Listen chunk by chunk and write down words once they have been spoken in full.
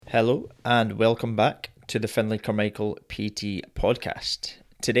Hello and welcome back to the Finlay Carmichael PT podcast.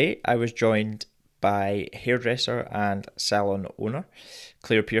 Today I was joined by hairdresser and salon owner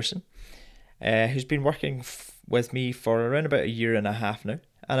Claire Pearson, who's been working with me for around about a year and a half now.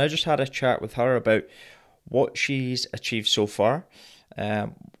 And I just had a chat with her about what she's achieved so far,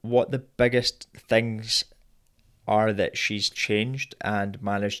 what the biggest things are that she's changed and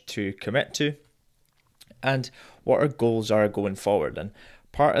managed to commit to, and what her goals are going forward. And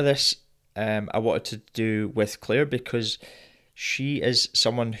part of this I wanted to do with Claire because she is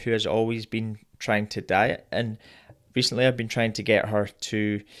someone who has always been trying to diet, and recently I've been trying to get her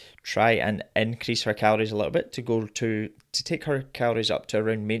to try and increase her calories a little bit to take her calories up to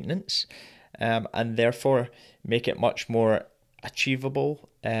around maintenance, and therefore make it much more achievable,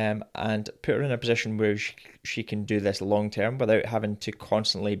 and put her in a position where she can do this long term without having to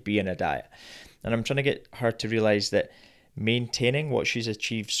constantly be in a diet. And I'm trying to get her to realize that maintaining what she's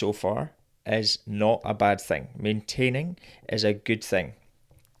achieved so far is not a bad thing. Maintaining is a good thing.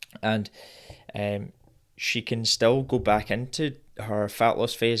 And she can still go back into her fat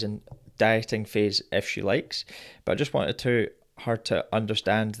loss phase and dieting phase if she likes. But I just wanted her to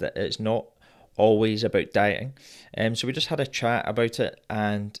understand that it's not always about dieting. So we just had a chat about it,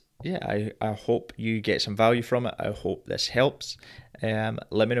 and yeah, I hope you get some value from it. I hope this helps.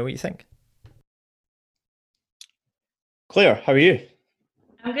 Let me know what you think. Claire, how are you?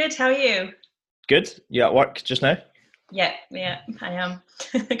 I'm good. How are you? Good? You at work just now? Yeah, I am.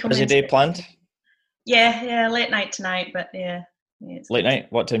 Coming Busy into day it. planned? Yeah, late night tonight, but yeah, it's Late good. night?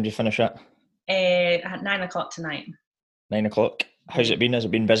 What time do you finish at? At 9 o'clock tonight. 9 o'clock. How's Yeah, it been? Has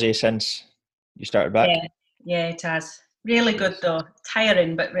it been busy since you started back? yeah, yeah, it has. Really good Yes. though.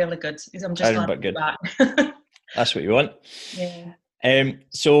 Tiring, but really good. I'm just Tiring glad but to be good. back. That's what you want. Yeah.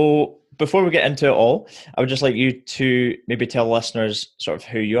 So before we get into it all, I would just like you to maybe tell listeners sort of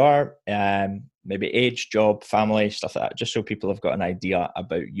who you are, maybe age, job, family, stuff like that, just so people have got an idea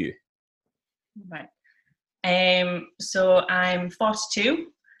about you. Right. So I'm 42.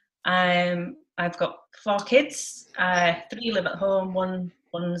 I've got four kids. Three live at home.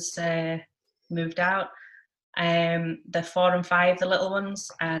 One's moved out. They're 4 and 5, the little ones,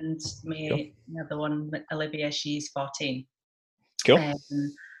 and Cool. the other one, Olivia, she's 14. Cool.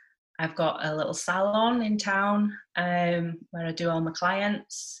 Um, I've got a little salon in town where I do all my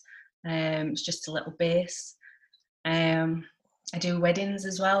clients. It's just a little base. Um, I do weddings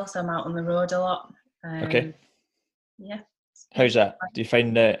as well, so I'm out on the road a lot. Okay. Um, yeah, yeah. How's that? How do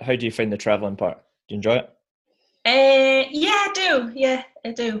you find the traveling part? Do you enjoy it? Yeah, I do. Yeah,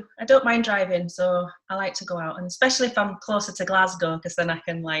 I do. I don't mind driving, so I like to go out, and especially if I'm closer to Glasgow, because then I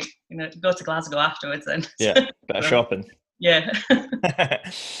can go to Glasgow afterwards. Then, Yeah. Bit of so, shopping. yeah.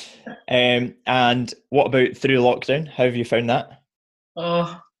 And what about through lockdown? How have you found that?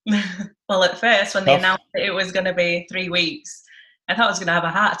 Oh, well, at first when they Tough. announced that it was going to be 3 weeks, I thought I was going to have a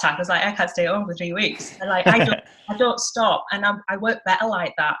heart attack. I was like, I can't stay at home for 3 weeks. I don't stop, and I work better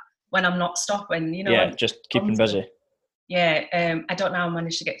like that when I'm not stopping. Yeah, just keeping busy. Yeah, I don't know how I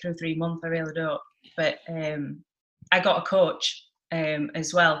managed to get through 3 months. I really don't. But I got a coach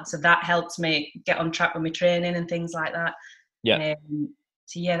as well, so that helped me get on track with my training and things like that. Yeah,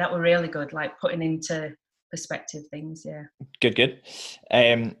 So yeah, that were really good. Like putting into perspective things. Yeah, good, good.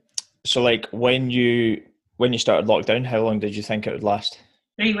 Um, so like when you started lockdown, how long did you think it would last?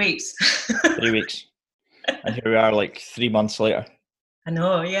 3 weeks. 3 weeks, and here we are, like 3 months later. I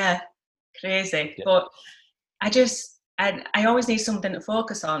know. Yeah, crazy. Yeah, But I always need something to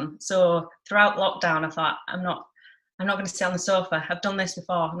focus on. So throughout lockdown, I thought I'm not going to sit on the sofa. I've done this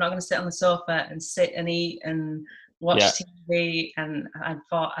before. I'm not going to sit on the sofa and sit and eat and yeah. watch TV. And I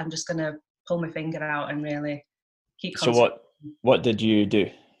thought I'm just going to pull my finger out and really keep So concentrating. what did you do?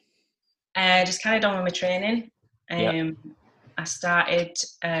 I just carried on with my training. Yeah, Um, I started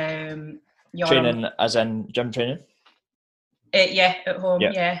Your on training as in gym training. yeah, at home.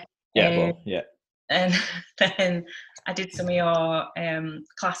 Yeah, Yeah. yeah. Um, Well, yeah, and then I did some of your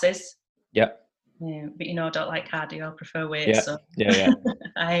classes. yeah, But I don't like cardio. I prefer weights. yeah, So yeah, yeah.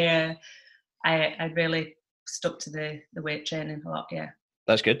 I, uh, I really stuck to the weight training a lot. Yeah.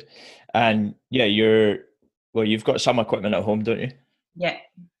 That's good. And yeah, you've got some equipment at home, don't you? Yeah.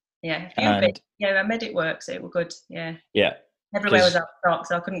 Yeah. A few bits. And Yeah, I made it work, so it was good. Yeah. yeah, Everywhere was because out of stock,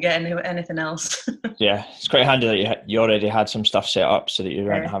 so I couldn't get anything else. yeah, it's quite handy that you already had some stuff set up so that you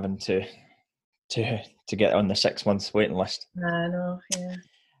weren't Yeah. having to get on the 6 months waiting list. I know.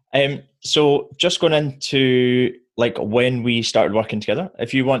 Yeah. So just going into like when we started working together,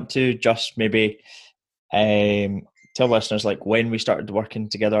 if you want to just maybe tell listeners like when we started working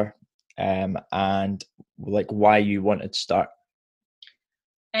together, and like why you wanted to start.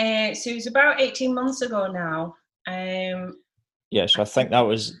 So it was about 18 months ago now. Yeah, so I think that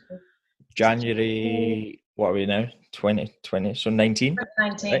was January, what are we now? 2020, so 19,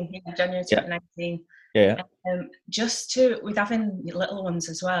 right? 2019, yeah, January Yeah, 2019. yeah, Just with having little ones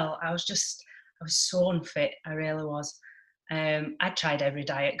as well, I was so unfit. I really was. I tried every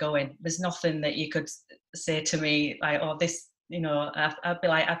diet going. There's nothing that you could say to me like, "Oh, this," I'd be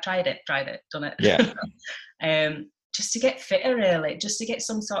like, "I've tried it, done it." yeah, Just to get fitter, really, just to get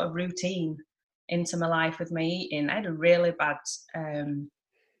some sort of routine into my life with my eating. I had a really bad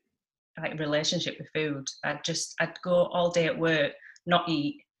like relationship with food. I'd go all day at work, not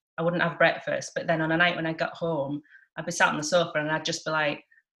eat. I wouldn't have breakfast, but then on a night when I got home, I'd be sat on the sofa and I'd just be like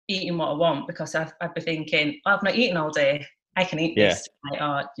eating what I want because I'd be thinking, oh, I've not eaten all day. I can eat yeah, this tonight.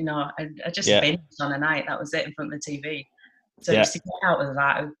 Or, I just yeah, binged on a night. That was it in front of the TV. So yeah. just to get out of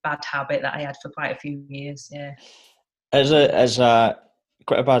that bad habit that I had for quite a few years. Yeah. As a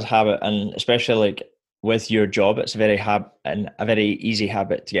quite a bad habit, and especially like with your job, it's a very easy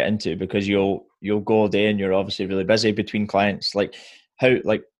habit to get into because you'll go all day and you're obviously really busy between clients. Like how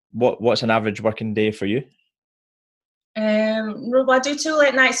like what's an average working day for you? Well, I do 2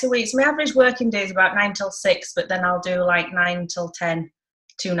 late nights a week. So my average working day is about 9 till 6, but then I'll do like 9 till 10,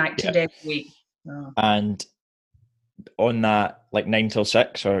 two Yeah, days a week. Oh. and on that like 9 till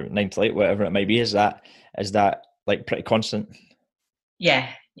 6 or 9 till 8, whatever it might be, is that like pretty constant? Yeah,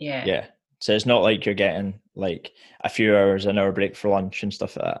 yeah. Yeah. So it's not like you're getting like a few hours, an hour break for lunch and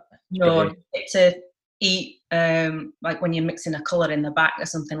stuff like that. It's No, pretty, it's to eat like when you're mixing a colour in the back or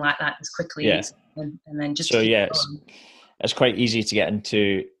something like that, just quickly yeah. eat something and then just to So keep yeah, going. it's quite easy to get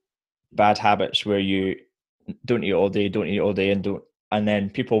into bad habits where you don't eat all day, and then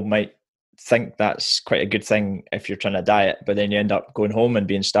people might think that's quite a good thing if you're trying to diet, but then you end up going home and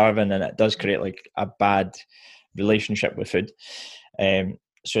being starving, and it does create like a bad relationship with food.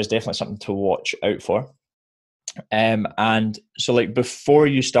 So it's definitely something to watch out for. And so like before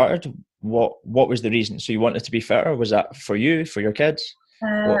you started, what was the reason? So you wanted to be fitter? Was that for you, for your kids?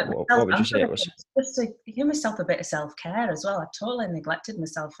 What Myself would you and say for the it was? kids, just to give myself a bit of self-care as well. I totally neglected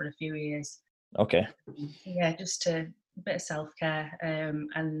myself for a few years. Okay. Yeah, just to a bit of self-care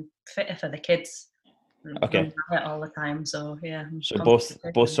and fitter for the kids. Okay. Run diet all the time, so yeah, I'm So both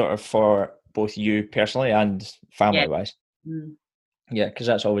constantly. sort of for both you personally and Yeah. family wise. Mm. Yeah, because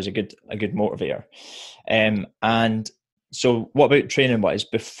that's always a good motivator. And so what about training wise?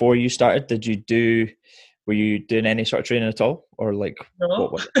 Before you started, were you doing any sort of training at all? Or like what No,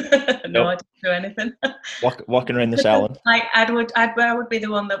 was it? no, I No. didn't do anything. Walking around the salon. Like I would be the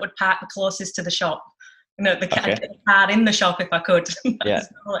one that would park the closest to the shop. I'd Okay. get the car in the shop if I could. Yeah.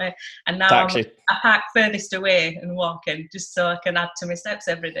 And now Taxi. I park furthest away and walking just so I can add to my steps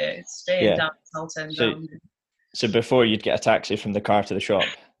every day. It's straight Yeah. down, all turned So round. so before you'd get a taxi from the car to the shop,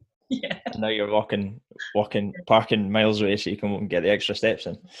 Yeah. and now you're parking miles away so you can get the extra steps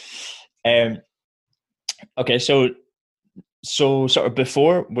in. Um, okay, so sort of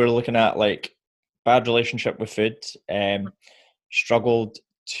before we're looking at like bad relationship with food, struggled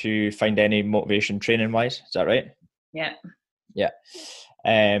to find any motivation training wise. Is that right? Yeah. Yeah.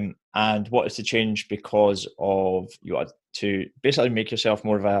 And what is to change because of you had to basically make yourself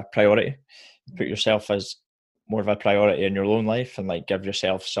more of a priority, put yourself as more of a priority in your own life, and like give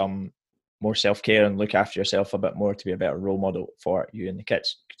yourself some more self-care and look after yourself a bit more to be a better role model for you and the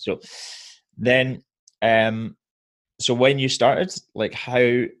kids. So then, so when you started, like how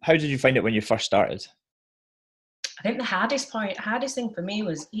did you find it when you first started? I think the hardest thing for me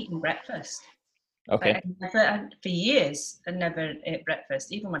was eating breakfast. Like Okay. for years, I never ate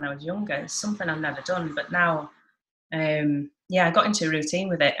breakfast, even when I was younger. It's something I've never done, but now, yeah, I got into a routine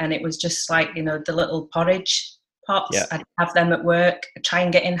with it, and it was just like the little porridge pots. Yeah. I'd have them at work. I'd try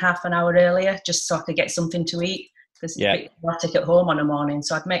and get in half an hour earlier, just so I could get something to eat because it's a Yeah. bit chaotic at home on a morning.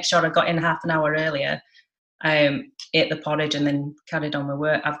 So I'd make sure I got in half an hour earlier, ate the porridge, and then carried on with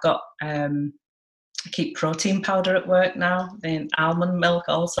work. I keep protein powder at work now, then almond milk,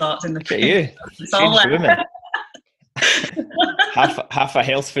 all sorts in the Look at fridge. you. It's all Changed there. woman. half a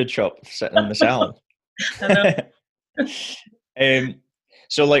health food shop sitting in the salon. I know. um,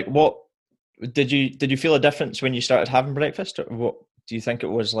 so like what did you feel a difference when you started having breakfast, or what do you think it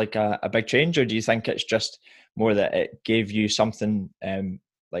was like a big change, or do you think it's just more that it gave you something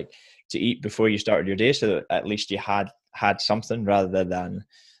like to eat before you started your day so that at least you had something rather than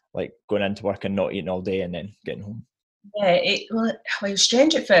like going into work and not eating all day and then getting home? Yeah, it was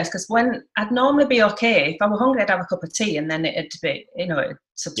strange at first because when I'd normally be okay, if I were hungry, I'd have a cup of tea and then it'd be, it'd Yeah.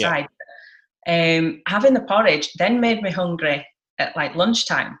 subside. Having the porridge then made me hungry at like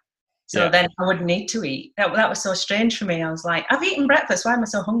lunchtime. So then I wouldn't need to eat. That was so strange for me. I was like, I've eaten breakfast. Why am I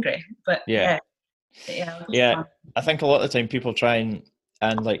so hungry? But yeah. I think a lot of the time people try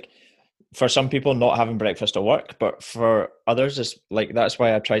and like, for some people not having breakfast will work, but for others it's like, that's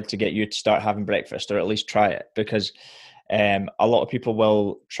why I tried to get you to start having breakfast, or at least try it, because a lot of people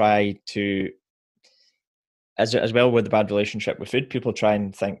will try to, as well with the bad relationship with food, people try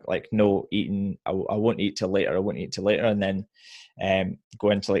and think like, no, eating, I won't eat till later, I won't eat till later, and then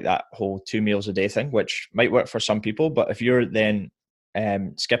go into like that whole 2 meals a day thing, which might work for some people. But if you're then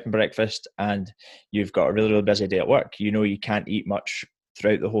skipping breakfast and you've got a really, really busy day at work, you know you can't eat much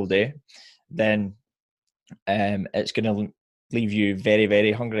throughout the whole day, then it's going to leave you very,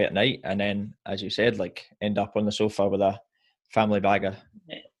 very hungry at night, and then, as you said, like end up on the sofa with a family bag of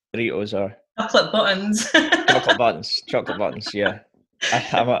Doritos or chocolate buttons. chocolate buttons. Yeah,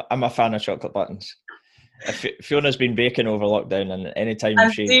 I'm a fan of chocolate buttons. Fiona's been baking over lockdown, and anytime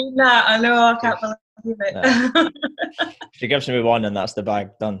I've seen that, I know, I can't believe it. She gives me one, and that's the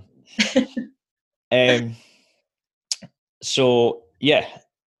bag done. So yeah,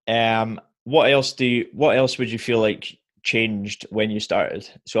 what else would you feel like changed when you started?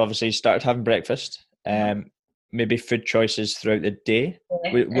 So obviously you started having breakfast, maybe food choices throughout the day.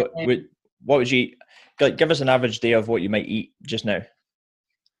 What would you eat? Like, give us an average day of what you might eat just now.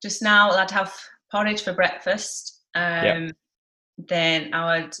 Just now, I'd have porridge for breakfast. Then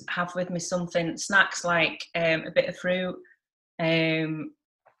I would have with me something, snacks like a bit of fruit, a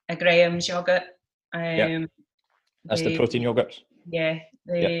Graham's yogurt. That's the protein yogurts. Yeah,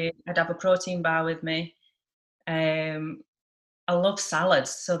 I'd have a protein bar with me. I love salads,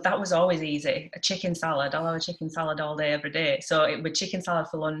 so that was always easy. A chicken salad. I'll have a chicken salad all day, every day. So it would chicken salad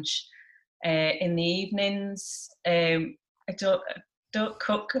for lunch. In the evenings, I don't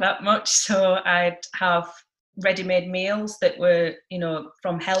cook that much, so I'd have ready-made meals that were,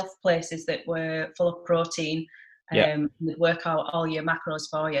 from health places that were full of protein. They'd work out all your macros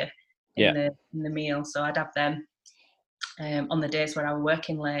for you in the meal. So I'd have them. On the days where I was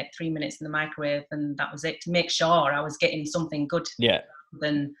working late, 3 minutes in the microwave, and that was it, to make sure I was getting something good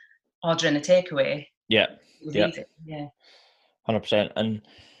than ordering a takeaway. It was easy. 100%. And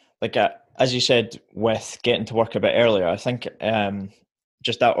like, as you said, with getting to work a bit earlier, I think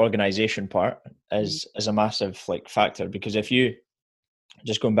just that organization part is a massive like factor, because if you,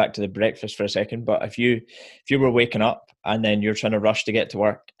 just going back to the breakfast for a second, but if you were waking up and then you're trying to rush to get to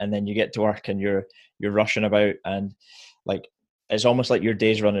work, and then you get to work and you're rushing about, and like, it's almost like your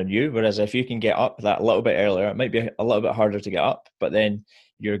day's running you. Whereas if you can get up that little bit earlier, it might be a little bit harder to get up, but then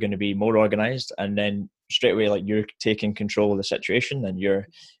you're going to be more organized, and then straight away, like, you're taking control of the situation, and you're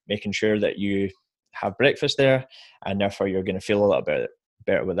making sure that you have breakfast there, and therefore you're going to feel a little bit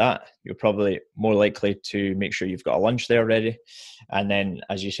better with that. You're probably more likely to make sure you've got a lunch there ready, and then,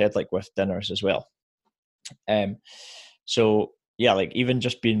 as you said, like with dinners as well. So yeah, like, even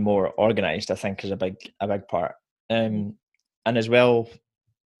just being more organized, I think, is a big part. And as well,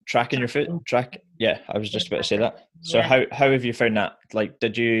 tracking your food. I was just about to say that. So how have you found that? Like,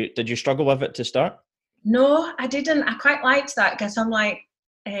 did you struggle with it to start? No, I didn't. I quite liked that, because I'm like,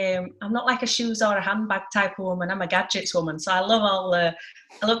 I'm not like a shoes or a handbag type of woman. I'm a gadgets woman, so I love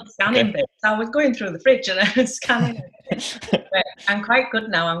the scanning bits. I was going through the fridge and I was scanning it. But I'm quite good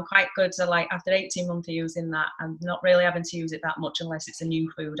now. I'm quite good. So, like, after 18 months of using that, I'm not really having to use it that much unless it's a new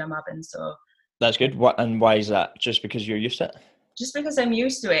food I'm having. So that's good. What, and why is that? Just because you're used to it? Just because I'm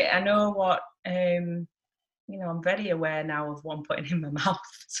used to it. I know what, I'm very aware now of what I'm putting in my mouth.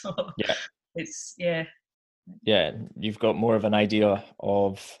 So it's, you've got more of an idea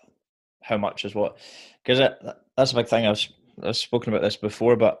of how much is what, because that's a big thing. I've spoken about this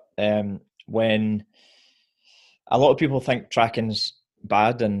before, but when a lot of people think tracking's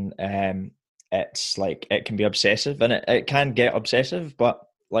bad, and it's like, it can be obsessive, and it can get obsessive, but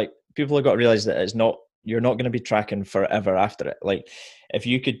like, people have got to realize that it's not, you're not going to be tracking forever after it. Like, if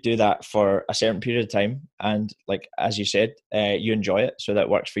you could do that for a certain period of time, and like, as you said, you enjoy it, so that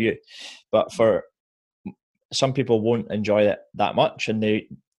works for you. But for some people, won't enjoy it that much, and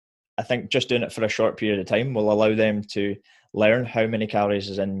I think just doing it for a short period of time will allow them to learn how many calories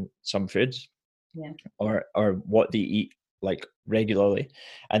is in some foods, or what they eat like regularly,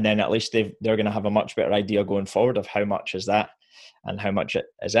 and then at least they're going to have a much better idea going forward of how much is that, and how much it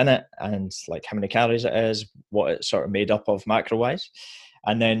is in it, and like how many calories it is, what it's sort of made up of macro wise.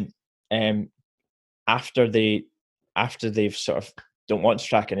 And then after they've sort of don't want to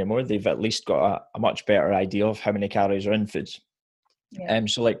track anymore, they've at least got a much better idea of how many calories are in foods.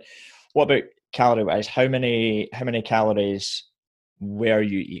 So like, what about calorie wise? How many calories were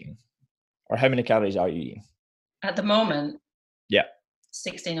you eating, or how many calories are you eating at the moment?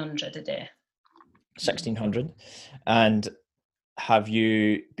 1,600 a day. 1,600. And have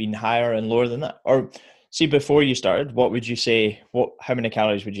you been higher and lower than that? Or see, before you started, what would you say, how many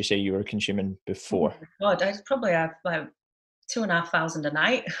calories would you say you were consuming before? Oh my God, I'd probably have like 2,500 a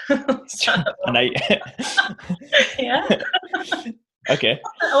night. A night? Yeah. Okay.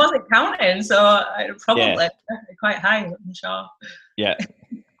 I wasn't counting, so I'd probably quite high, I'm sure. Yeah.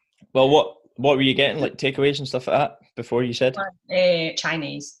 Well, what were you getting, like takeaways and stuff like that before you said?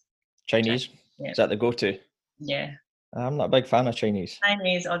 Chinese. Chinese? Yeah. Is that the go-to? Yeah. I'm not a big fan of Chinese.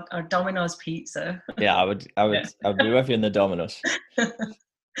 Chinese or Domino's pizza. Yeah, I would be with you in the Domino's.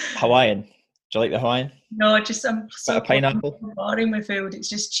 Hawaiian. Do you like the Hawaiian? No, just I'm so pineapple? boring with food. It's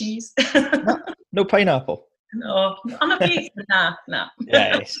just cheese. No pineapple. No, on a pizza, nah.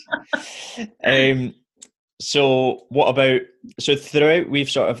 Yes. So what about, so throughout we've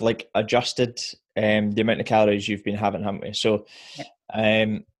sort of like adjusted the amount of calories you've been having, haven't we? So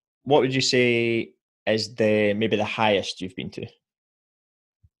what would you say is maybe the highest you've been to?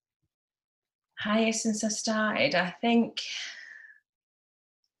 Highest since I started, I think.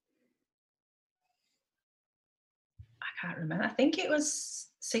 I can't remember. I think it was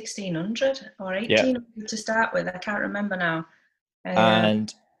 1,600 or 1,800 to start with. I can't remember now.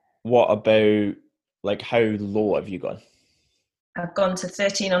 And what about, like, how low have you gone? I've gone to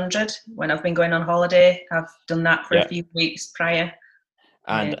 1,300 when I've been going on holiday. I've done that for a few weeks prior.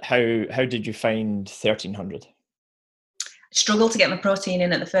 And how did you find 1,300? Struggled to get my protein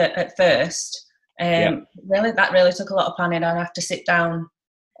in at first. Really, that really took a lot of planning. I'd have to sit down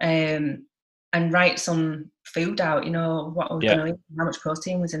and write some food out, what I was going to eat, how much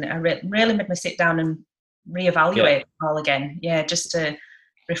protein was in it. I really made me sit down and reevaluate it all again. Yeah, just to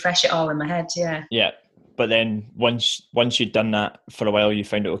refresh it all in my head. Yeah. Yeah. But then once you'd done that for a while, you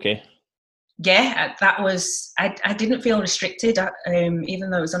found it okay? Yeah, that was, I didn't feel restricted, even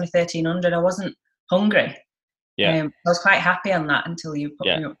though it was only 1,300. I wasn't hungry. Yeah. I was quite happy on that until you put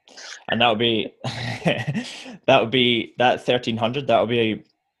me up. And that would be that 1,300. That would be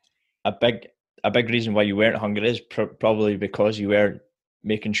a big reason why you weren't hungry is probably because you were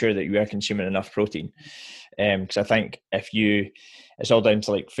making sure that you were consuming enough protein. Because I think it's all down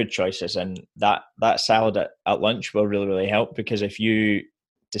to like food choices, and that salad at lunch will really, really help, because if you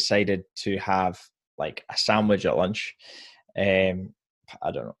decided to have like a sandwich at lunch, I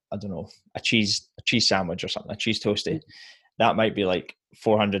don't know, a cheese sandwich or something, a cheese toasty, that might be like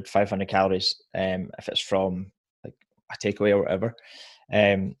 400, 500 calories. If it's from like a takeaway or whatever,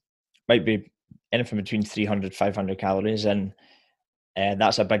 might be anything between 300, 500 calories. And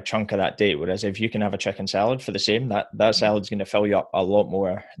that's a big chunk of that day. Whereas if you can have a chicken salad for the same, that salad's going to fill you up a lot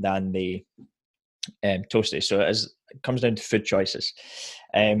more than the toasty. So it comes down to food choices.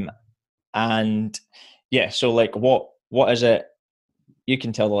 And yeah, so like what is it? You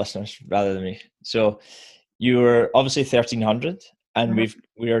can tell the listeners rather than me. So you were obviously 1,300, and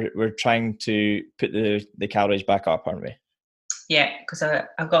we're trying to put the calories back up, aren't we? Yeah, because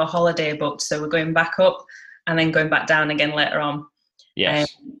I've got a holiday booked, so we're going back up and then going back down again later on.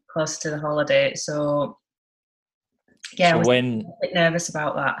 Yes. Close to the holiday. So yeah, I was a bit nervous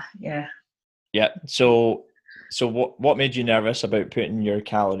about that. Yeah. Yeah. So what made you nervous about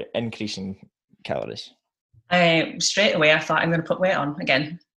increasing calories? Straight away, I thought I'm going to put weight on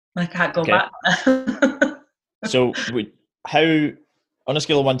again. I can't go back. So how, on a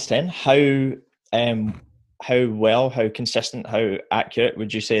scale of 1 to 10, how consistent, how accurate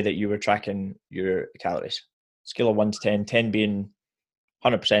would you say that you were tracking your calories? Scale of 1 to 10, 10 being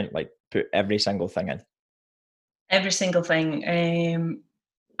 100%, like put every single thing in. Every single thing.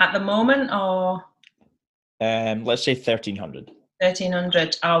 At the moment, or? Let's say 1,300.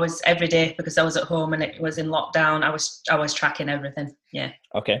 1,300 hours every day, because I was at home and it was in lockdown. I was tracking everything. Yeah.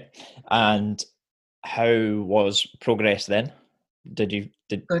 Okay. And how was progress then? Did you?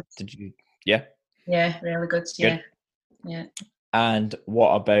 Yeah. Yeah, really good. Yeah. Good. Yeah. And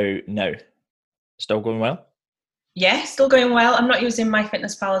what about now? Still going well? Yeah, still going well. I'm not using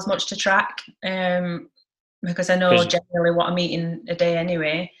MyFitnessPal as much to track, because I know generally what I'm eating a day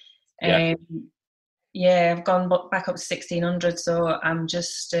anyway. Yeah, I've gone back up to 1,600, so I'm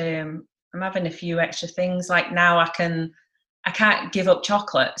just I'm having a few extra things. Like now I can't give up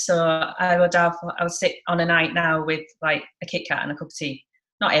chocolate, so I would sit on a night now with like a Kit Kat and a cup of tea.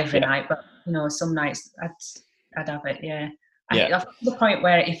 Not every night, but some nights I'd have it. Yeah. I've got to the point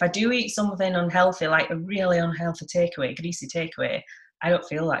where if I do eat something unhealthy, like a really unhealthy takeaway, greasy takeaway, I don't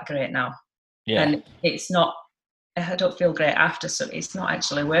feel that great now. Yeah. And I don't feel great after, so it's not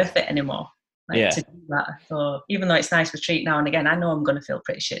actually worth it anymore. To do that. So even though it's nice for treat now and again, I know I'm going to feel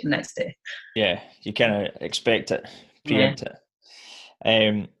pretty shit the next day. Yeah, you kind of expect it, preempt it.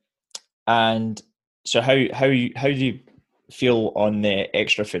 And so how do you feel on the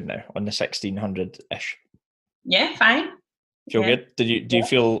extra food now, on the 1600-ish? Yeah, fine. Feel Yeah. good? Do you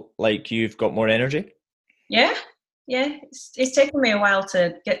feel like you've got more energy? Yeah. Yeah. It's taken me a while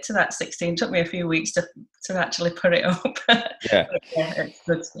to get to that 16. It took me a few weeks to actually put it up. But Yeah. yeah, it's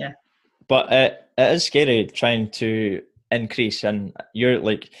good. Yeah. But it is scary trying to increase, and you're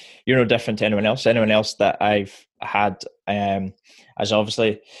no different to anyone else. Anyone else that I've had, as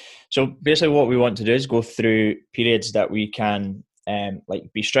obviously. So basically, what we want to do is go through periods that we can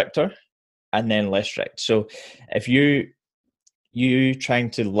like be stricter and then less strict. So if you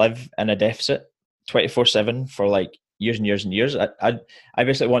trying to live in a deficit 24/7 for like years and years and years, I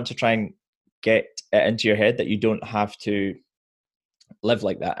basically want to try and get it into your head that you don't have to live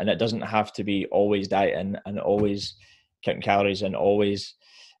like that, and it doesn't have to be always dieting and always counting calories and always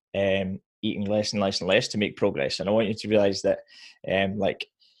eating less and less and less to make progress. And I want you to realize that like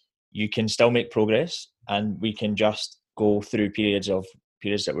you can still make progress, and we can just go through periods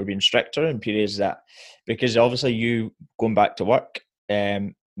that we're being stricter and periods that, because obviously you going back to work,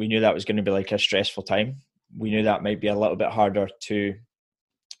 we knew that was going to be like a stressful time. We knew that might be a little bit harder to,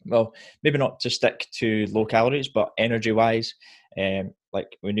 well, maybe not to stick to low calories, but energy wise,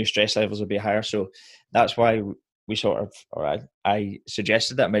 like we knew stress levels would be higher. So that's why we sort of, or I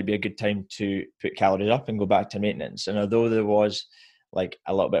suggested that might be a good time to put calories up and go back to maintenance. And although there was like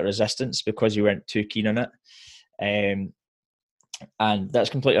a little bit of resistance because you weren't too keen on it, and that's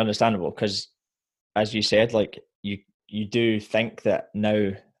completely understandable because, as you said, like you do think that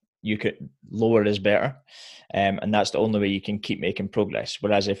now you could lower is better, and that's the only way you can keep making progress.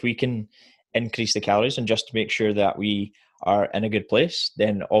 Whereas if we can increase the calories and just to make sure that we are in a good place,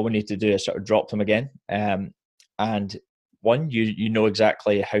 then all we need to do is sort of drop them again. And one, you know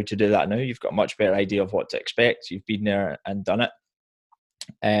exactly how to do that now. You've got a much better idea of what to expect. You've been there and done it.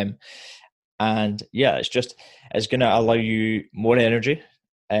 And yeah, it's going to allow you more energy.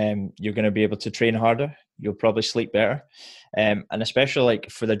 You're going to be able to train harder. You'll probably sleep better. And especially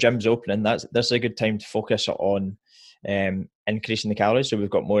like for the gyms opening, that's a good time to focus on increasing the calories. So we've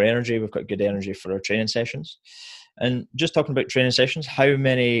got more energy. We've got good energy for our training sessions. And just talking about training sessions, how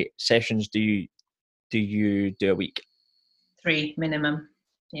many sessions do you do a week? 3 minimum.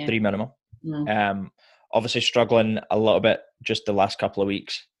 Yeah. 3 minimum. Obviously struggling a little bit just the last couple of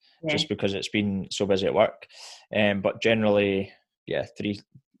weeks, just because it's been so busy at work. But generally, yeah,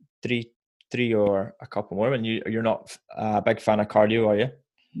 three or a couple more. And you're not a big fan of cardio, are you?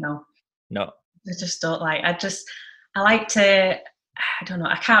 No. I just don't like. I like to. I don't know.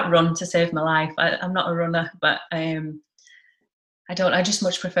 I can't run to save my life. I'm not a runner, but I don't. I just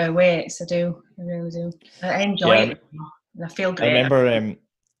much prefer weights. I really do. I enjoy it. And I feel great.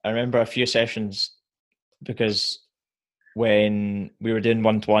 I remember a few sessions because when we were doing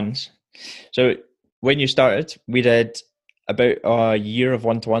one-to-ones. So when you started, we did about a year of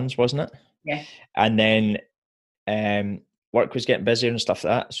one-to-ones, wasn't it? Yeah. And then work was getting busier and stuff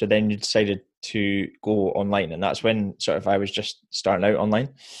like that. So then you decided to go online, and that's when sort of I was just starting out online,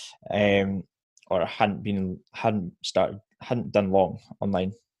 or hadn't done long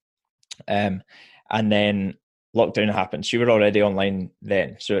online, and then lockdown happened. So you were already online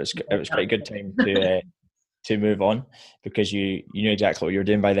then, so it was quite a good time to move on because you knew exactly what you were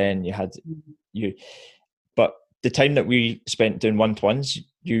doing by then. But the time that we spent doing one-to-ones,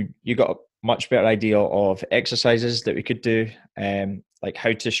 you got a much better idea of exercises that we could do, like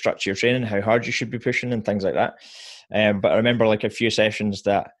how to structure your training, how hard you should be pushing and things like that. But I remember like a few sessions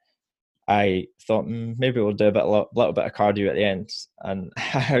that I thought maybe we'll do little bit of cardio at the end, and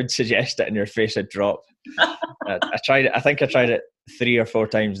I would suggest it and your face would drop. I tried it. I think I tried it 3 or 4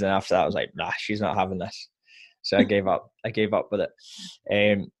 times, and after that I was like, nah, she's not having this. So I gave up with it.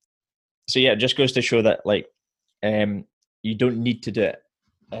 So yeah, it just goes to show that like you don't need to do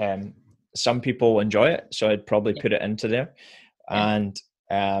it. Some people enjoy it, so I'd probably put it into there. And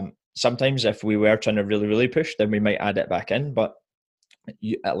sometimes if we were trying to really, really push, then we might add it back in. But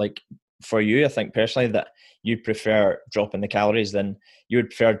like for you, I think personally that you prefer dropping the calories, than you would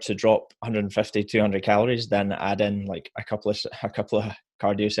prefer to drop 150, 200 calories than add in like a couple of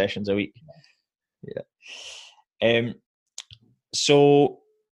cardio sessions a week. Yeah. So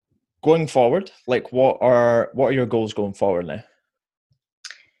going forward, like what are your goals going forward now?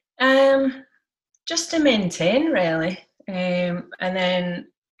 Just to maintain, really, and then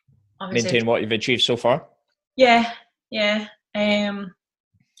obviously maintain what you've achieved so far. Yeah.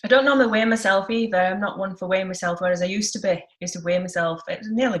 I don't normally weigh myself either. I'm not one for weighing myself, whereas I used to be. I used to weigh myself. It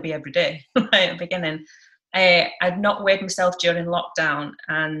would nearly be every day right at the beginning. I'd not weighed myself during lockdown,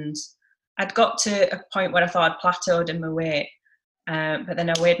 and I'd got to a point where I thought I'd plateaued in my weight. But then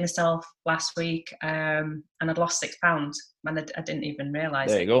I weighed myself last week, and I'd lost £6, and I didn't even realise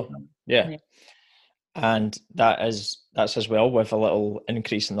There you it. go. Yeah. Yeah. And that's as well with a little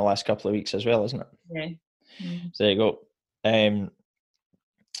increase in the last couple of weeks as well, isn't it? Yeah. Mm. So there you go.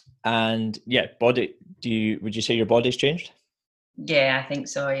 And yeah, would you say your body's changed? Yeah, I think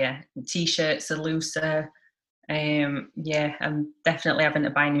so. Yeah, t-shirts are looser. Yeah, I'm definitely having to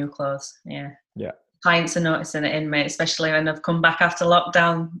buy new clothes. Yeah, Yeah. clients are noticing it in me, especially when I've come back after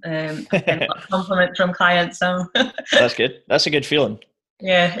lockdown. I've getting a lot of compliments from clients. So That's good. That's a good feeling.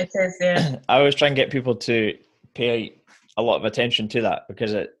 yeah, it is. Yeah, I always try and get people to pay a lot of attention to that,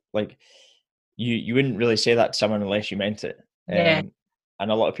 because it, like, you wouldn't really say that to someone unless you meant it. yeah,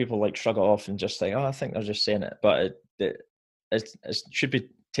 And a lot of people like shrug it off and just think, oh, I think they're just saying it, but it should be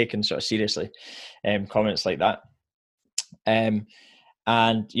taken sort of seriously. Comments like that. And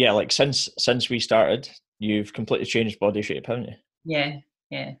yeah, like since we started, you've completely changed body shape, haven't you? yeah,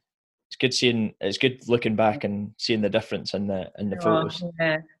 yeah. It's good looking back and seeing the difference in the Oh, photos,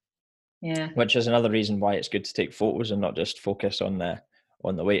 yeah, yeah. which is another reason why it's good to take photos and not just focus on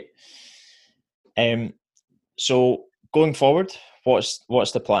the weight. So going forward,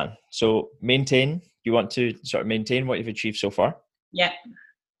 what's the plan? So you want to sort of maintain what you've achieved so far. Yeah.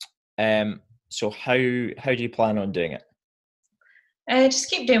 So how do you plan on doing it? Just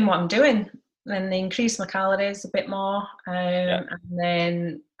keep doing what I'm doing, and increase my calories a bit more, Yeah. and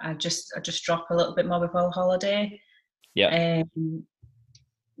then I just drop a little bit more before the holiday. Yeah. Um,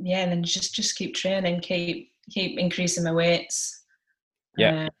 yeah, and then just keep training, keep increasing my weights.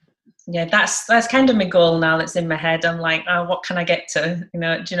 Yeah. Yeah, that's kind of my goal now. That's in my head. I'm like, oh, what can I get to? You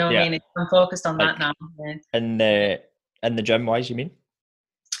know, do you know what I Yeah. mean? I'm focused on that Like now. Yeah. in the gym wise, you mean?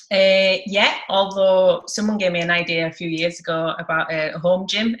 Yeah, although someone gave me an idea a few years ago about a home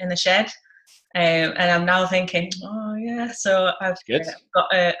gym in the shed, and I'm now thinking, oh yeah. So It's good.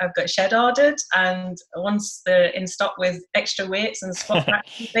 I've got a shed ordered, and once they're in stock with extra weights and squat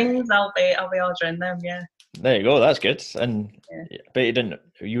racks and things, I'll be ordering them. Yeah. There you go. That's good. And Yeah. I bet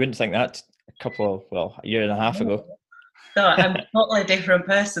you wouldn't think that a year and a half ago. So I'm a totally different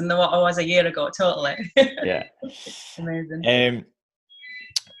person than what I was a year ago. Totally. Yeah. Amazing.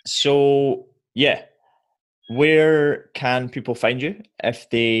 So yeah, where can people find you if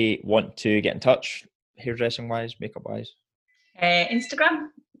they want to get in touch, hairdressing wise, makeup wise? Instagram.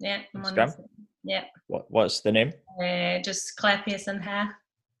 Yeah, I'm on Instagram. Instagram. Yeah. What's the name? Just Claire Pearson hair.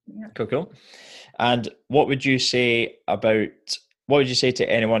 Yeah. Cool. And what would you say to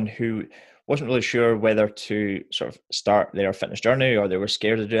anyone who wasn't really sure whether to sort of start their fitness journey, or they were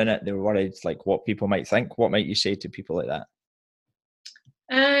scared of doing it, they were worried like what people might think? What might you say to people like that?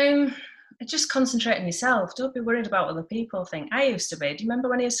 Just concentrate on yourself. Don't be worried about what other people think. I used to be. Do you remember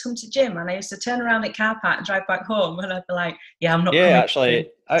when I used to come to gym and I used to turn around at car park and drive back home, and I'd be like, "Yeah, I'm not Yeah, coming." actually,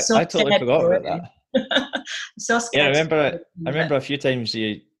 So I totally scared to forgot go about in. that. So Yeah, scared to go I in, but remember a few times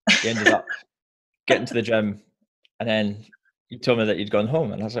you ended up getting to the gym, and then you told me that you'd gone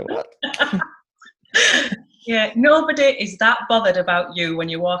home, and I was like, what? yeah, nobody is that bothered about you when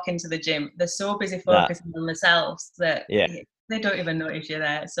you walk into the gym. They're so busy That focusing on themselves that yeah. they don't even notice you're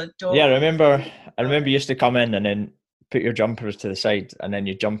there. So Yeah, don't. I remember you used to come in and then put your jumpers to the side, and then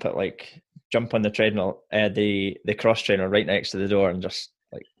you jump on the treadmill, the cross trainer right next to the door, and just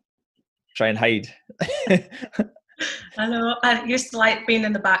like try and hide. I know. I used to like being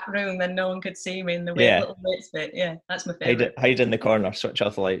in the back room and no one could see me in the Yeah, little weights bit. Yeah, that's my favourite. hide in the corner, switch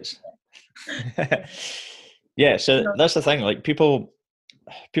off the lights. Yeah, so that's the thing. Like people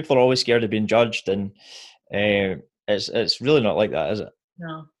are always scared of being judged, and it's really not like that, is it?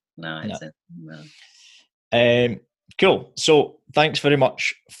 No, no, No. it's a no. Cool. So thanks very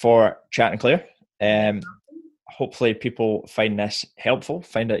much for chatting, Claire. Hopefully people find this helpful,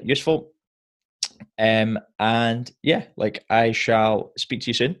 find it useful. And yeah, like I shall speak to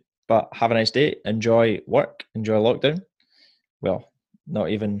you soon, but have a nice day. Enjoy work, enjoy lockdown. Well, not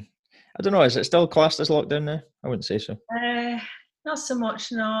even, I don't know, is it still classed as lockdown now? I wouldn't say so. Not so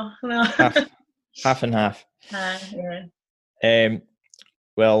much. No, no. Half and half. Yeah.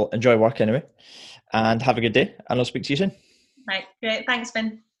 Well, enjoy work anyway, and have a good day, and I'll speak to you soon. Right. Great. Thanks,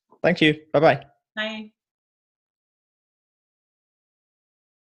 Ben. Thank you. Bye-bye. Bye.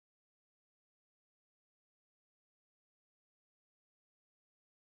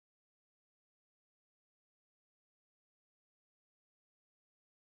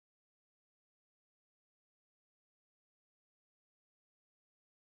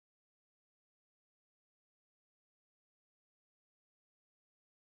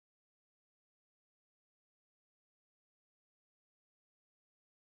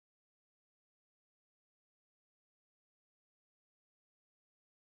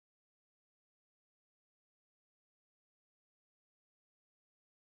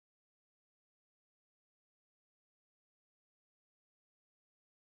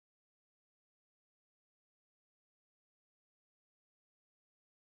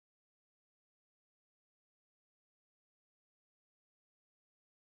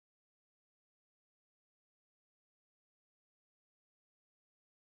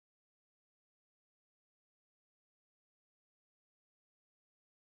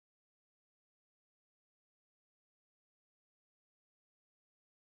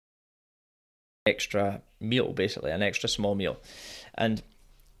 extra meal, basically, an extra small meal. And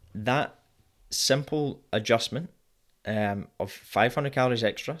that simple adjustment of 500 calories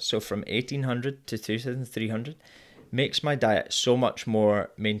extra, so from 1800 to 2300, makes my diet so much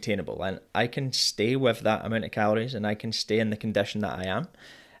more maintainable. And I can stay with that amount of calories and I can stay in the condition that I am.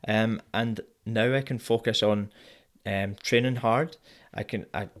 And now I can focus on training hard.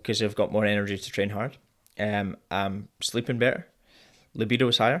 Because I've got more energy to train hard. I'm sleeping better.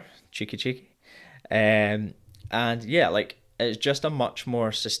 Libido's higher. Cheeky. And yeah, like, it's just a much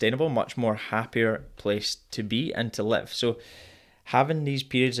more sustainable, much more happier place to be and to live. So having these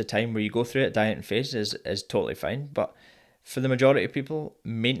periods of time where you go through it, dieting phase, is totally fine. But for the majority of people,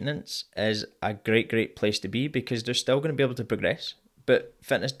 maintenance is a great place to be, because they're still going to be able to progress. But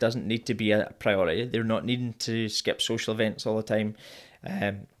fitness doesn't need to be a priority. They're not needing to skip social events all the time.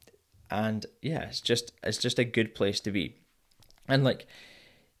 And yeah, it's just a good place to be. And like,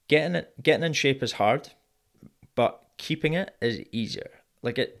 getting in shape is hard, but keeping it is easier.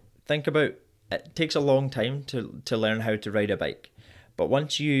 Think about it takes a long time to learn how to ride a bike. But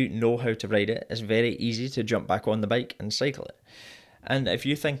once you know how to ride it, it's very easy to jump back on the bike and cycle it. And if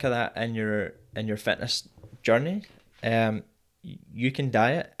you think of that in your fitness journey, you can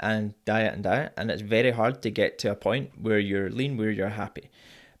diet, and it's very hard to get to a point where you're lean, where you're happy.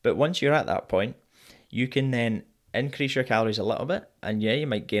 But once you're at that point, you can then increase your calories a little bit, and yeah, you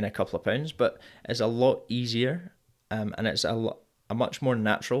might gain a couple of pounds, but it's a lot easier, and it's a much more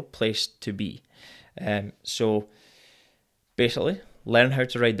natural place to be. So basically, learn how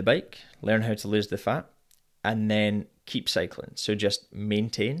to ride the bike, learn how to lose the fat, and then keep cycling. So just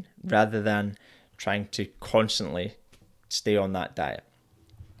maintain rather than trying to constantly stay on that diet.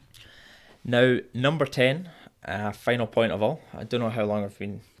 Now, number 10, final point of all, I don't know how long I've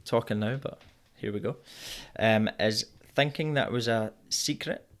been talking now, but here we go, is thinking that was a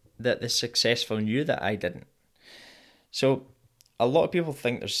secret that the successful knew that I didn't. So a lot of people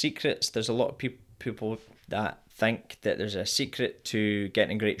think there's secrets. There's a lot of people that think that there's a secret to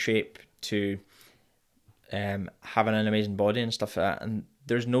getting in great shape, to having an amazing body and stuff like that, and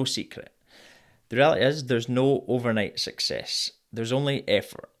there's no secret. The reality is there's no overnight success. There's only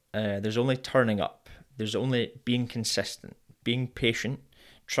effort. There's only turning up. There's only being consistent, being patient,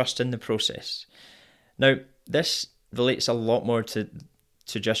 trusting the process. Now, this relates a lot more to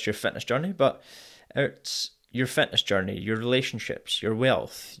just your fitness journey, but it's your fitness journey, your relationships, your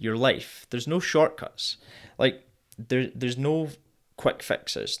wealth, your life. There's no shortcuts. Like, there's no quick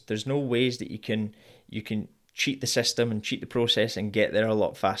fixes. There's no ways that you can cheat the system and cheat the process and get there a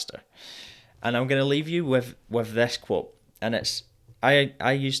lot faster. And I'm going to leave you with this quote. And it's,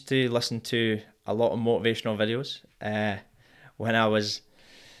 I used to listen to a lot of motivational videos when I was,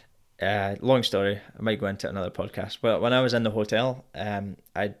 long story, I might go into another podcast, but when I was in the hotel,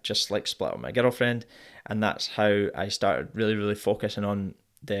 I just like split up with my girlfriend, and that's how I started really focusing on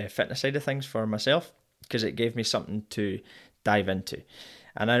the fitness side of things for myself, because it gave me something to dive into.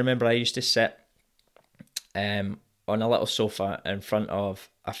 And I remember I used to sit on a little sofa in front of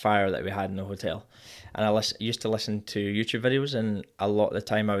a fire that we had in the hotel, and I used to listen to YouTube videos, and a lot of the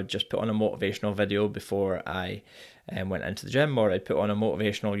time I would just put on a motivational video before I went into the gym, or I'd put on a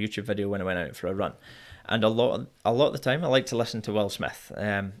motivational YouTube video when I went out for a run. And a lot of the time I like to listen to Will Smith.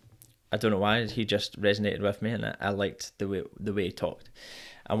 I don't know why, he just resonated with me, and I liked the way he talked.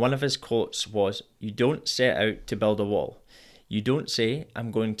 And one of his quotes was, "You don't set out to build a wall. You don't say, I'm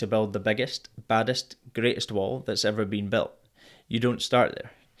going to build the biggest, baddest, greatest wall that's ever been built. You don't start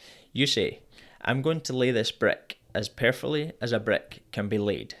there. You say, I'm going to lay this brick as perfectly as a brick can be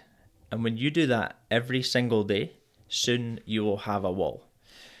laid. And when you do that every single day, soon you will have a wall."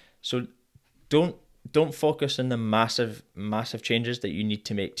 So don't focus on the massive changes that you need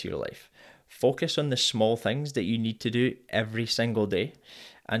to make to your life. Focus on the small things that you need to do every single day,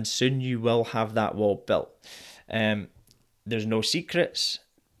 and soon you will have that wall built. There's no secrets.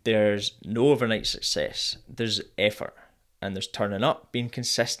 There's no overnight success. There's effort, and there's turning up, being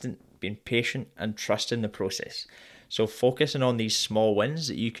consistent, being patient, and trusting the process. So focusing on these small wins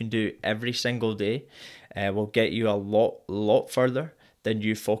that you can do every single day will get you a lot further than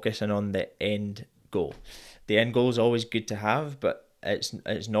you focusing on the end goal. The end goal is always good to have, but it's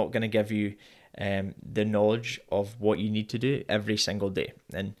not going to give you the knowledge of what you need to do every single day.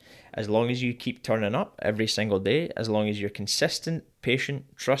 And as long as you keep turning up every single day, as long as you're consistent, patient,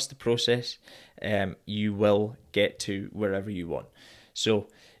 trust the process, you will get to wherever you want. So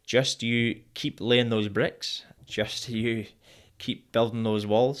just you keep laying those bricks, just you keep building those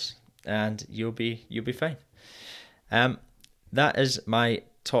walls, and you'll be fine. That is my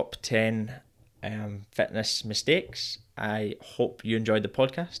top 10 fitness mistakes. I hope you enjoyed the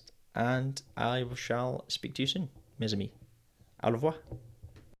podcast. and I shall speak to you soon, mes amis. Au revoir.